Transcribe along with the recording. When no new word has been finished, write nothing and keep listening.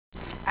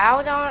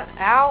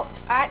out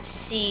at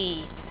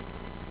sea,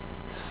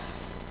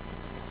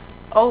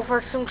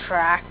 over some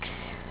tracks,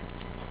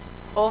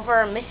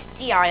 over a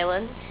misty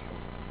island,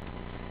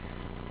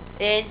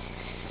 is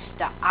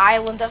the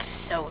island of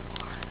Sodor.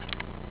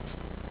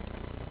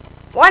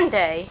 One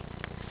day,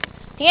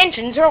 the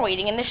engines are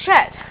waiting in the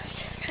shed,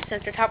 just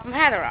as the Topham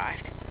had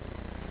arrived.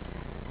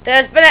 There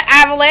has been an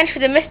avalanche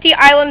through the Misty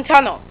Island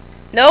tunnel.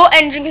 No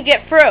engine can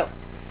get through.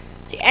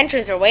 The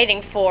engines are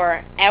waiting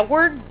for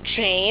Edward,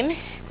 James,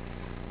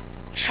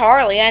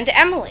 Charlie, and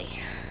Emily.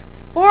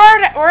 Where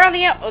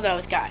are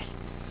those guys?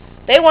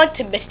 They went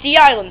to Misty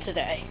Island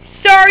today.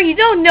 Sorry, you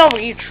don't know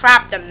where you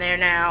trapped them there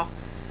now.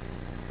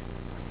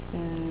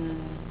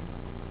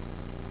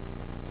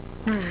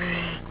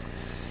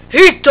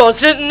 He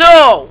doesn't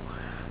know!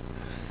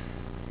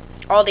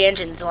 All the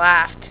engines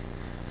laughed.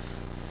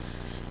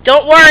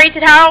 Don't worry,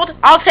 said Harold.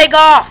 I'll take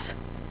off.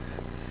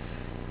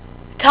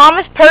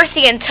 Thomas,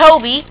 Percy, and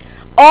Toby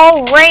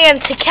all ran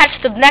to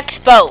catch the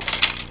next boat.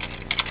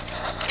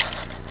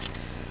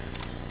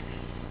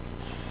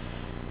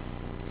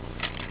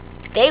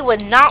 They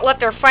would not let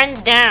their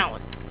friends down.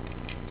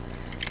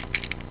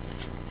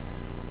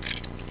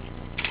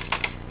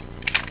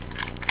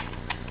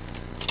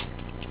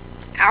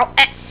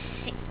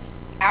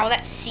 Out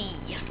at sea.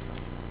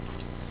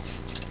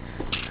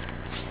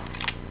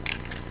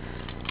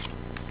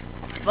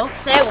 Both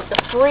there with the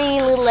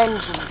 3 little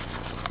engines.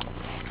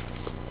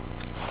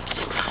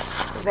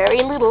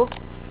 Very little.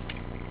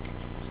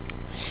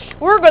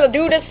 We're gonna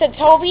do this, said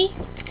Toby.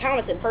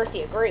 Thomas and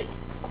Percy agreed.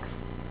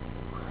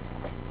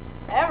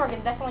 However, we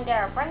can definitely get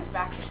our friends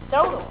back to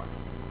Sodor.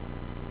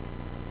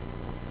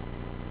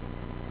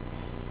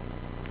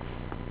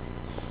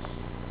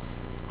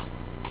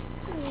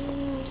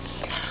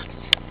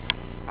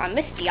 On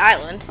Misty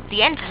Island,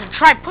 the engines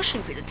tried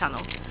pushing through the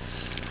tunnel.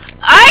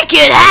 I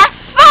could have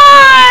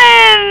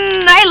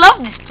fun! I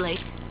love this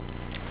place.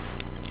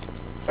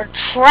 We're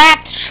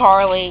trapped,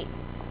 Charlie.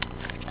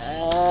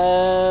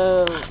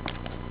 Oh.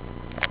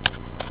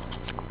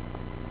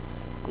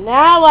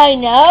 Now I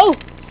know.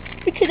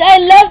 Because I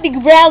love the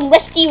brown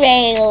rusty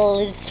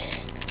rails.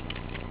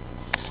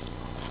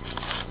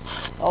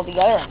 All the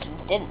other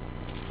engines didn't.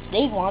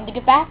 They wanted to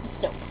get back to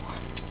Sodor.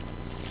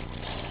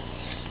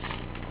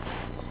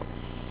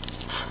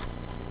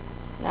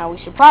 Now we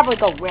should probably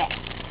go rest.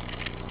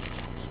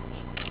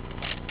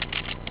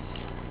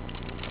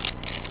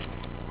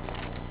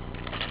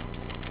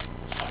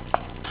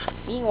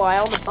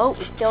 Meanwhile, the boat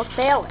was still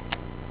sailing.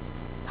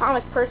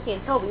 Thomas, Percy,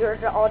 and Toby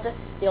were all just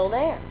still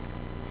there.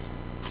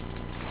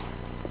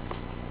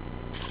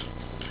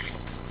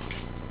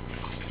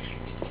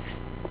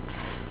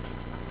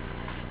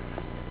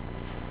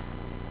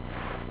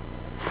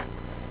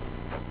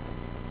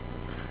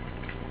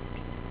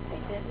 They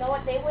didn't know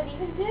what they would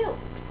even do.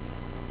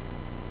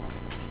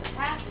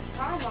 Pass the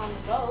time on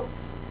the boat.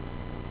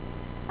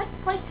 Let's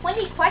play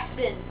 20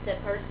 questions,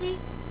 said Percy.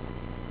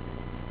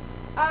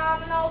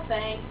 No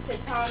thanks, said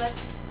Thomas.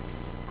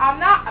 I'm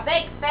not a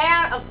big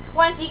fan of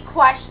 20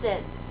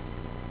 questions.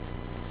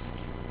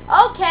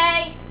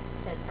 Okay,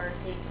 said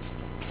Percy.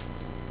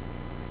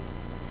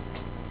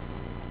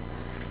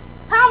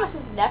 Thomas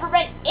has never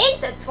been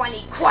into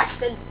 20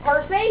 questions,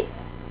 Percy.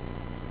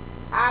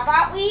 How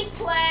about we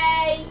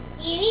play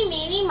Eeny,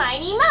 Meeny,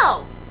 Miny,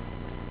 Moe?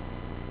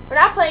 We're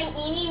not playing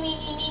Eeny,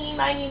 Meeny, Meeny,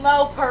 Miny,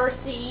 Moe,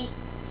 Percy.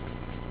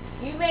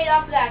 You made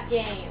up that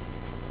game.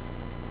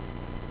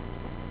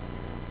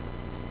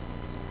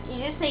 You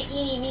just say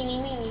Eeny,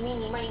 Meeny, Meeny,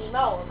 Meeny, Miny,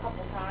 Moe a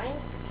couple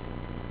times.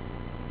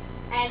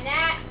 And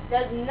that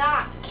does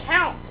not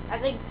count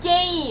as a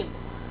game.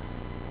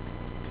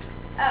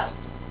 Oh,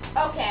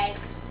 okay.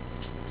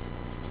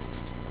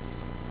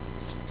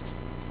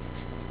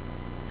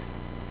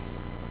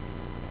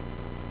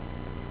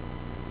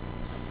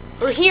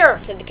 We're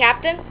here, said the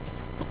captain.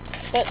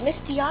 But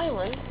Misty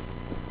Island.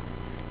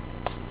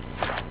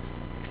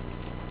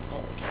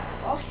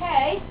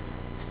 Okay.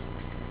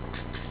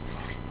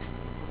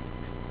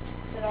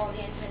 Said all the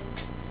engines.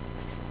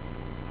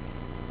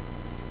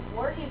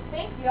 Where do you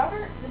think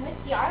the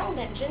Misty Island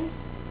engines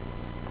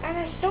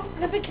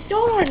and the big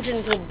Sodor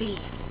engines would be?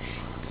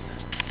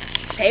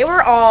 They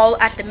were all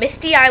at the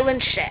Misty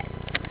Island shed.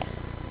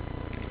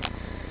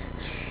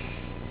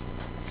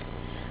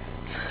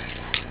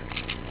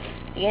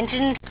 The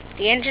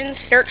engines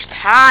searched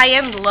high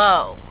and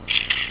low.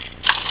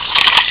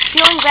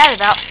 Feeling bad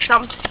about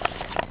something.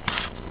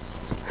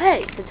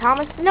 Hey, said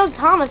Thomas. No,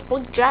 Thomas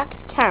blinked Jack's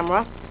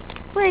camera.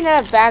 We ran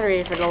out of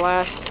batteries for the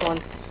last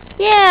one.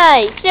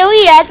 Yay! So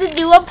he had to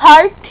do a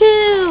part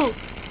 2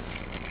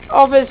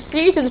 of his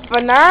season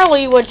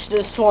finale, which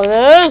this one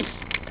is.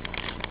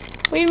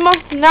 We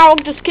must now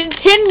just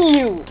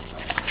continue.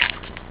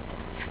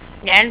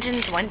 The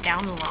engines went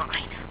down the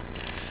line.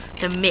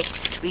 The mist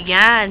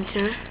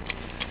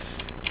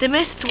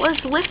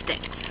was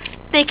lifting.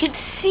 They could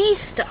see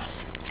stuff.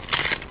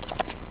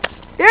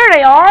 There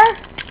they are,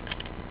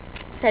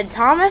 said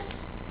Thomas.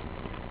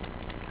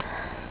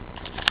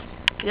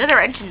 The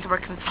other engines were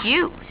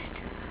confused.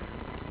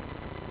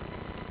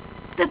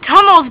 The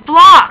tunnel's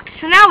blocked,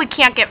 so now we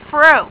can't get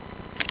through,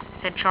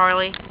 said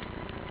Charlie.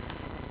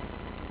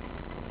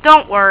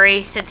 Don't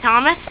worry, said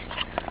Thomas.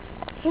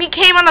 We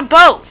came on a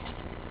boat.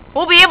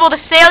 We'll be able to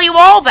sail you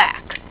all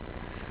back.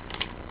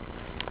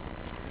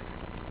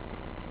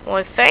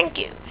 Well, thank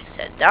you,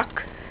 said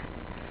Duck.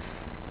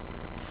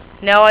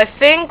 Now I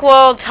think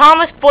while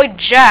Thomas Boy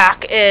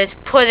Jack is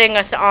putting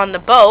us on the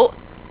boat,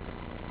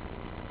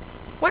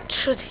 what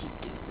should he do?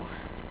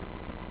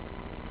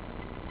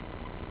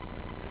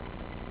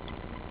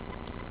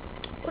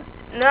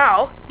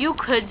 Now, you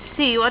could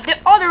see what the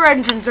other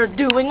engines are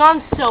doing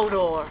on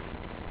Sodor.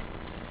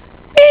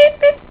 Beep,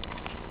 beep.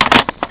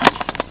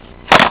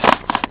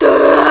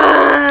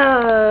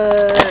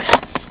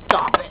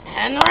 Stop it,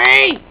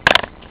 Henry!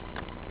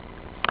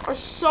 You're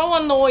so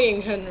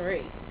annoying,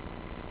 Henry.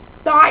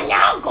 I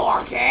know,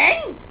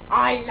 Gordon.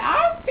 I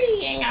love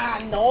being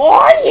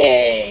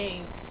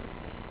annoying.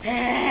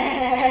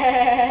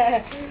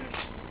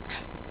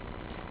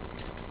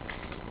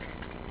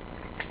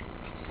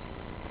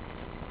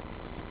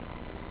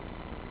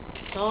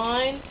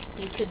 Fine,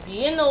 you could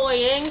be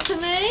annoying to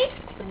me,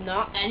 but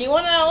not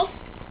anyone else.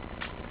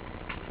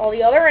 All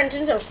the other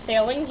engines are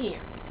sailing here.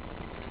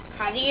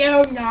 How do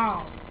you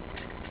know?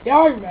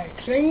 You're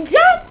mixing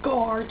up,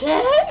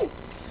 Gordon.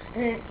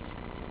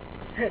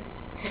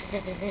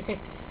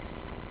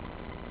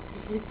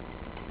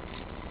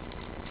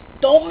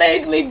 Don't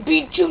make me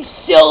beat you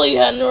silly,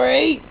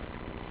 Henry.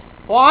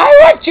 Why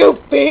would you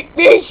beat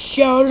me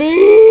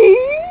silly?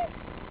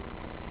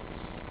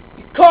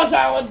 Because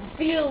I would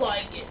feel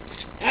like it.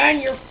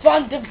 And you're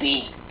fun to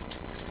beat.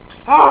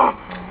 I'm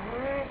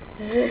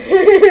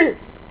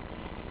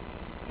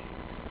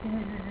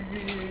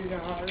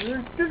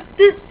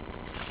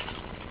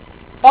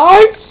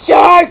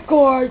sorry,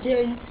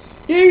 Gordon.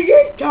 This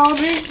is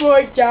Thomas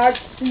Boy Jack's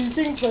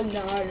season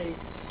finale.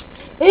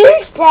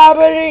 He's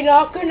probably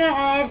not gonna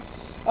have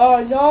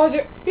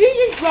another. He's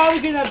just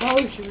probably gonna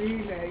post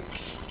remakes.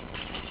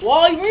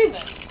 Why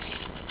remakes?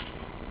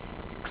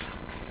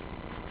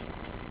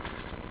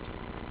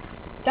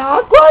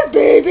 That would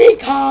be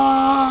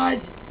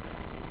because.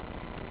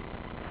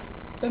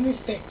 Let me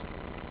think.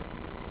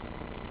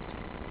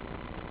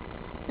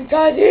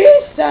 Because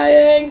he's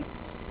saying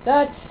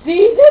that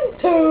season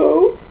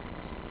 2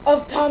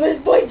 of Thomas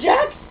Boy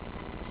Jack's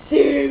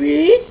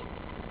series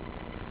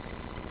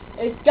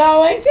is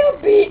going to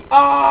be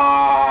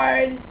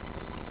on.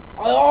 I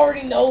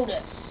already know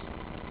this.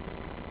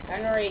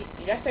 Henry,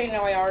 just so you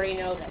know, I already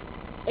know this.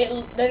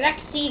 The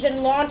next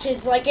season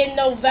launches like in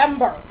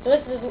November. So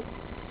this is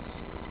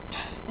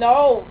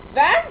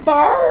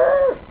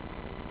November.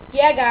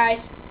 Yeah, guys.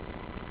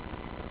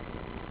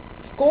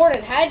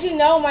 Gordon, how did you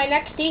know my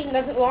next season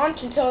doesn't launch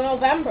until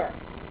November?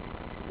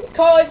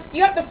 Because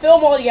you have to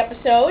film all the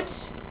episodes,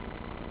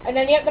 and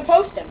then you have to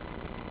post them.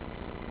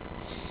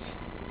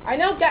 I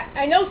know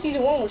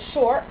season 1 was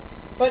short,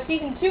 but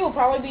season 2 will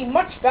probably be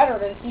much better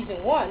than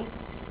season 1.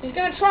 He's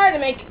gonna try to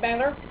make it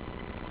better.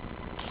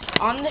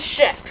 On the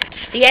ship,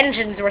 the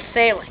engines were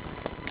sailing.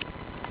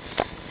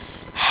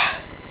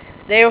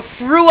 They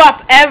threw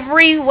up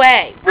every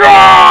way.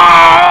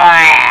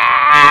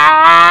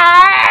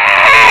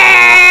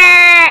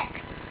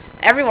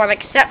 Everyone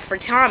except for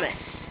Thomas.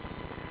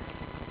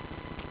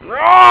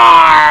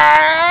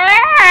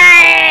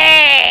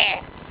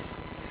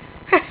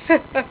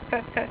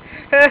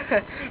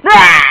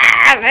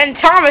 And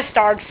Thomas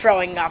started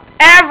throwing up.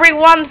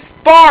 Everyone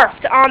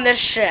barfed on the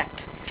ship.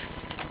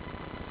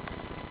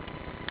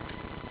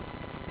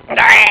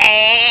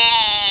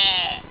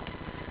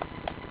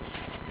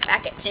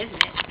 Back at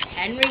Tiffany's,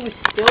 Henry was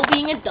still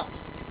being a dump.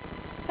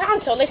 Not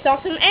until they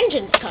saw some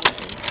engines coming.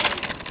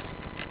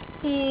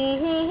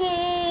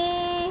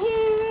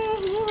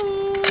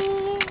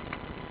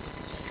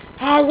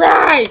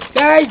 Alright,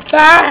 they're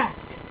back!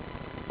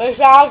 It's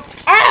all,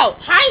 oh,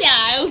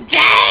 hello,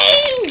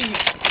 James!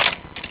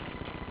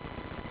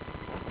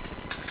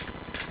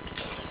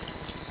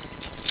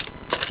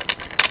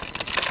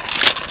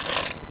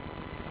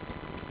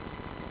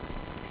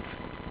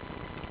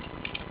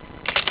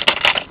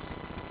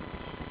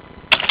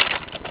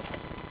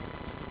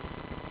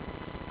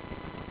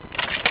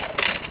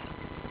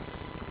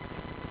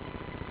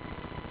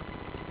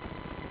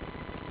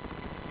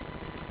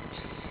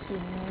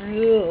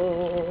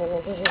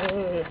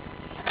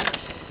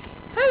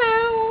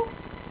 Hello.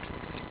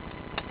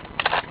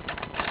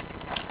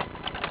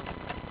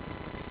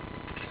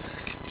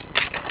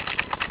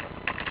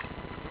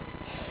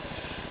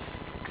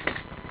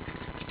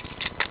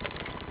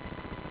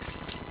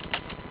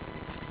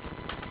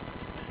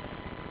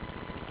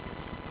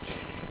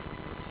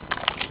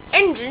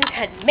 Engines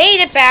had made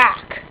it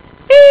back.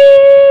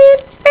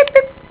 Beep, beep,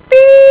 beep,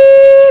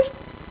 beep.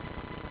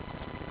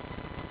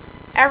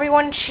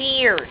 Everyone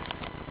cheered.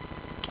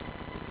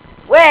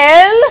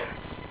 Well,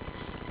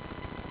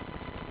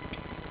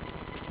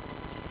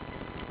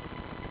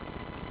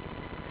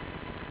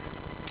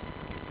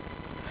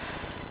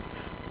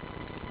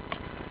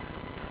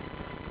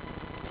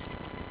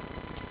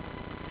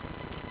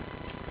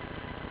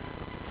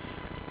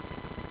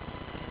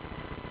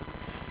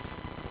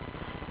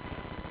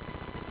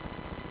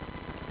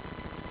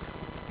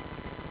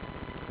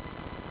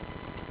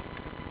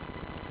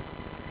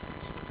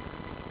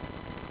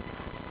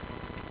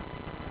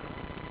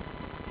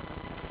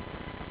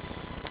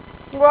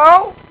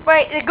 Well,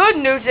 but the good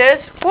news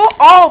is we'll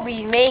all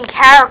be main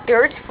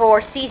characters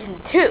for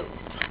Season 2,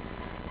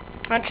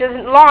 which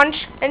doesn't launch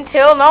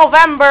until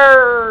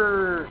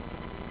November.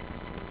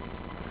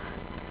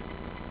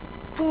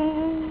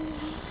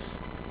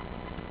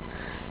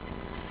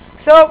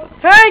 So,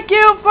 thank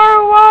you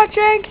for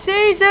watching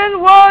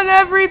Season 1,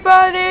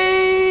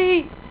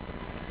 everybody!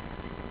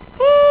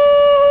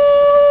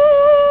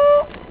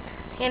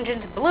 The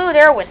engines blew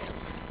their whistles.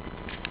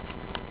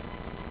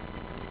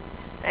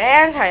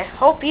 And I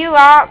hope you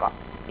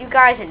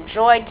guys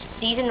enjoyed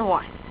Season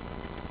 1.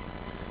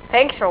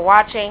 Thanks for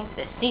watching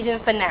the season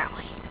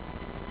finale.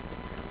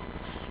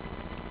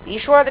 Be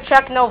sure to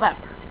check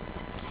November.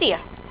 See ya.